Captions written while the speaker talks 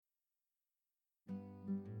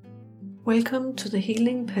Welcome to the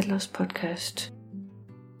Healing Peddlers podcast.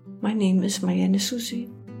 My name is Marianne Susi,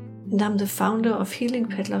 and I'm the founder of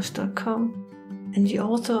HealingPeddlers.com and the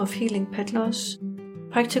author of Healing Peddlers,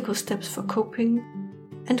 Practical Steps for Coping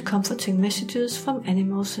and Comforting Messages from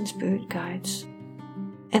Animals and Spirit Guides,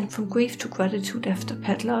 and From Grief to Gratitude After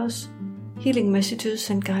Peddlers, Healing Messages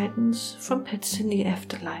and Guidance from Pets in the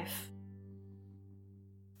Afterlife.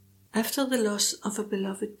 After the loss of a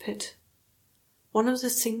beloved pet, one of the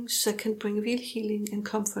things that can bring real healing and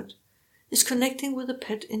comfort is connecting with a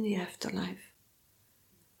pet in the afterlife.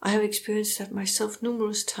 I have experienced that myself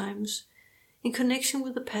numerous times in connection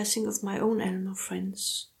with the passing of my own animal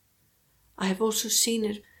friends. I have also seen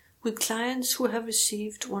it with clients who have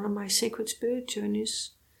received one of my sacred spirit journeys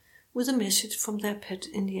with a message from their pet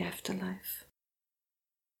in the afterlife.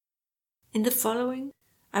 In the following,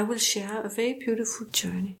 I will share a very beautiful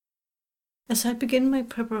journey. As I begin my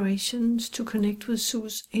preparations to connect with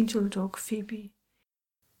Sue's angel dog Phoebe,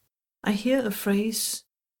 I hear a phrase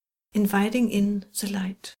inviting in the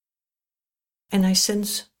light, and I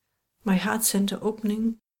sense my heart center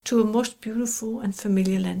opening to a most beautiful and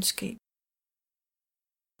familiar landscape.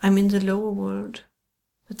 I'm in the lower world.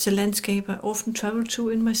 That's a landscape I often travel to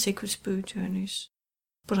in my sacred spirit journeys,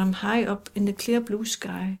 but I'm high up in the clear blue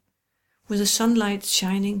sky with the sunlight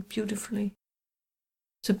shining beautifully.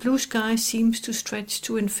 The blue sky seems to stretch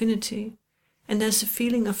to infinity, and there's a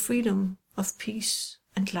feeling of freedom, of peace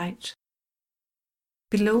and light.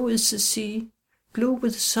 Below is the sea, blue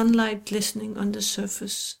with the sunlight glistening on the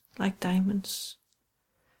surface like diamonds.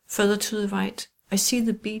 Further to the right, I see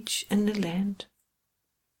the beach and the land.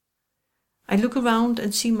 I look around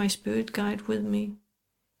and see my spirit guide with me.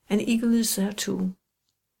 An eagle is there too.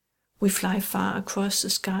 We fly far across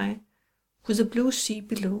the sky with the blue sea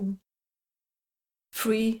below.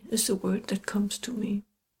 Free is the word that comes to me.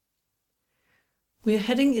 We are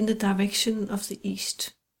heading in the direction of the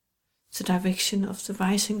east, the direction of the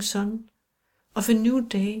rising sun, of a new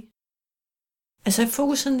day. As I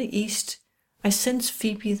focus on the east, I sense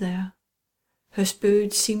Phoebe there. Her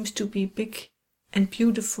spirit seems to be big and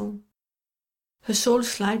beautiful. Her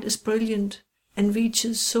soul's light is brilliant and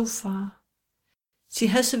reaches so far. She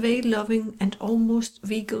has a very loving and almost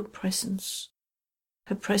regal presence.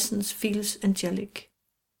 Her presence feels angelic.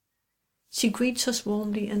 She greets us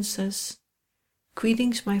warmly and says,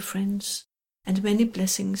 "Greetings, my friends, and many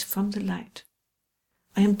blessings from the light.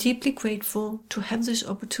 I am deeply grateful to have this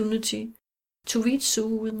opportunity to reach Sue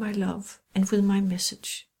with my love and with my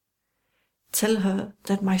message. Tell her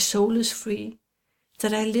that my soul is free,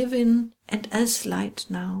 that I live in and as light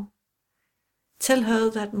now. Tell her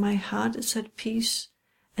that my heart is at peace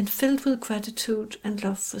and filled with gratitude and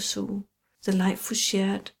love for Sue, the life we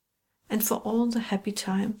shared, and for all the happy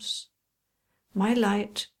times. My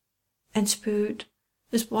light and spirit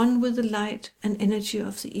is one with the light and energy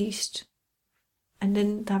of the East." And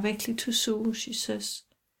then directly to Sue, she says,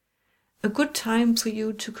 "A good time for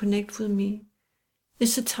you to connect with me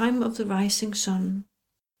is the time of the rising sun.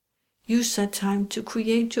 Use that time to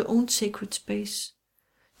create your own sacred space,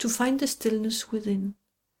 to find the stillness within,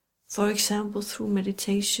 for example through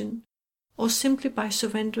meditation, or simply by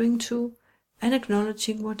surrendering to and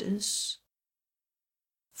acknowledging what is.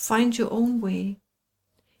 Find your own way.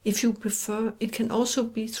 If you prefer, it can also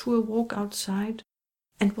be through a walk outside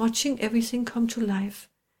and watching everything come to life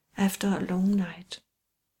after a long night.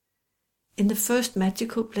 In the first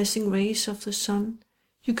magical blessing rays of the sun,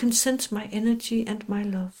 you can sense my energy and my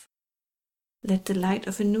love. Let the light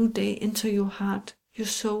of a new day enter your heart, your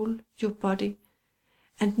soul, your body,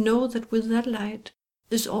 and know that with that light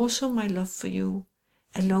is also my love for you,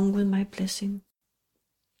 along with my blessing.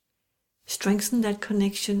 Strengthen that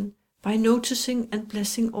connection by noticing and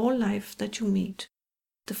blessing all life that you meet,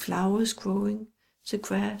 the flowers growing, the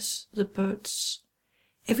grass, the birds,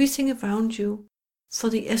 everything around you, for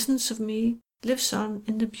the essence of me lives on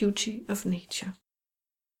in the beauty of nature."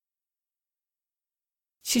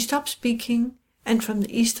 She stops speaking, and from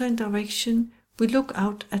the eastern direction we look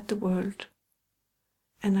out at the world.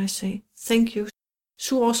 And I say, "Thank you."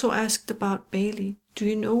 Sue also asked about Bailey. "Do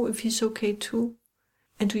you know if he's okay too?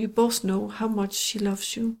 And do you both know how much she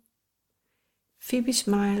loves you?" Phoebe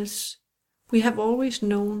smiles. "We have always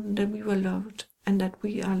known that we were loved and that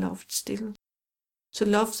we are loved still. The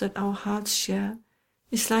love that our hearts share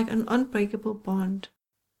is like an unbreakable bond.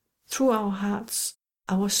 Through our hearts,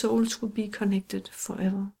 our souls will be connected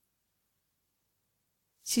forever."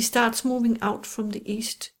 She starts moving out from the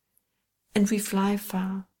east, and we fly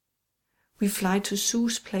far. We fly to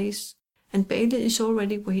Sue's place, and Bailey is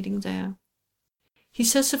already waiting there. He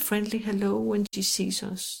says a friendly hello when she sees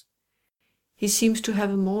us. He seems to have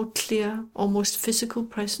a more clear, almost physical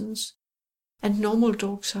presence, and normal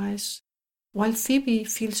dog size, while Phoebe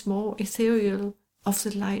feels more ethereal, of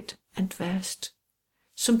the light and vast.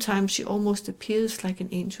 Sometimes she almost appears like an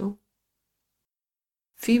angel.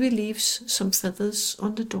 Phoebe leaves some feathers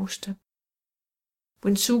on the doorstep.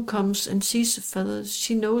 When Sue comes and sees the feathers,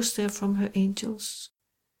 she knows they're from her angels.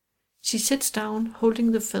 She sits down,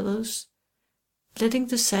 holding the feathers, letting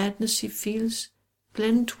the sadness she feels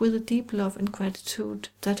blend with the deep love and gratitude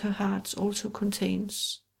that her heart also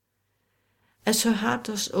contains. As her heart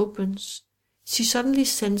thus opens, she suddenly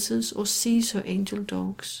senses or sees her angel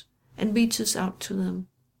dogs and reaches out to them.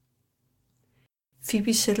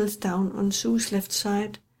 Phoebe settles down on Sue's left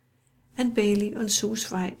side and Bailey on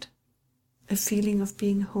Sue's right. A feeling of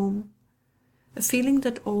being home, a feeling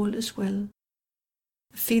that all is well,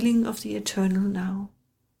 a feeling of the eternal now.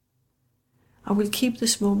 I will keep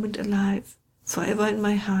this moment alive, forever in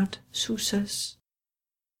my heart, Sue says.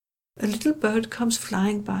 A little bird comes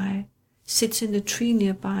flying by, sits in a tree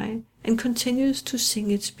nearby, and continues to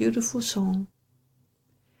sing its beautiful song.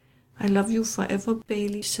 I love you forever,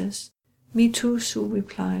 Bailey says. Me too, Sue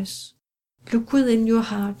replies. Look within your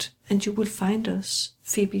heart and you will find us,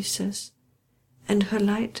 Phoebe says, and her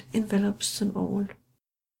light envelops them all.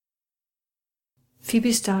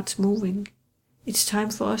 Phoebe starts moving. It's time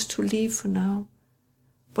for us to leave for now,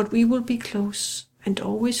 but we will be close and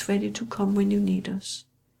always ready to come when you need us.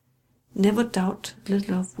 Never doubt the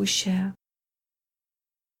love we share.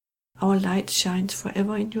 Our light shines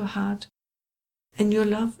forever in your heart, and your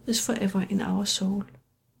love is forever in our soul.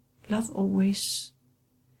 Love always.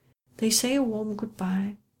 They say a warm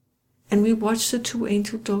goodbye, and we watch the two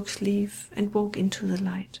angel dogs leave and walk into the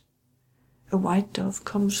light. A white dove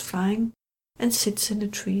comes flying and sits in a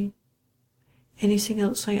tree. Anything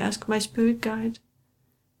else, I ask my spirit guide?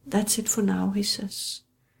 That's it for now, he says.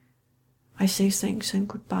 I say thanks and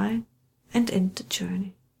goodbye and end the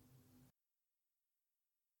journey.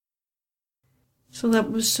 So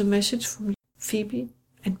that was the message from Phoebe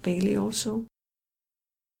and Bailey also.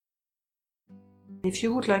 If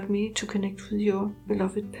you would like me to connect with your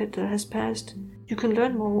beloved pet that has passed, you can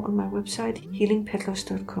learn more on my website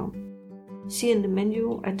healingpetlers.com. See in the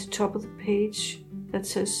menu at the top of the page that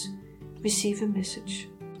says Receive a Message.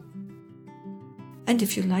 And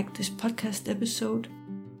if you like this podcast episode,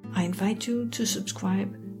 I invite you to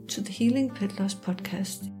subscribe to the Healing Peddlers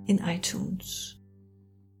podcast in iTunes.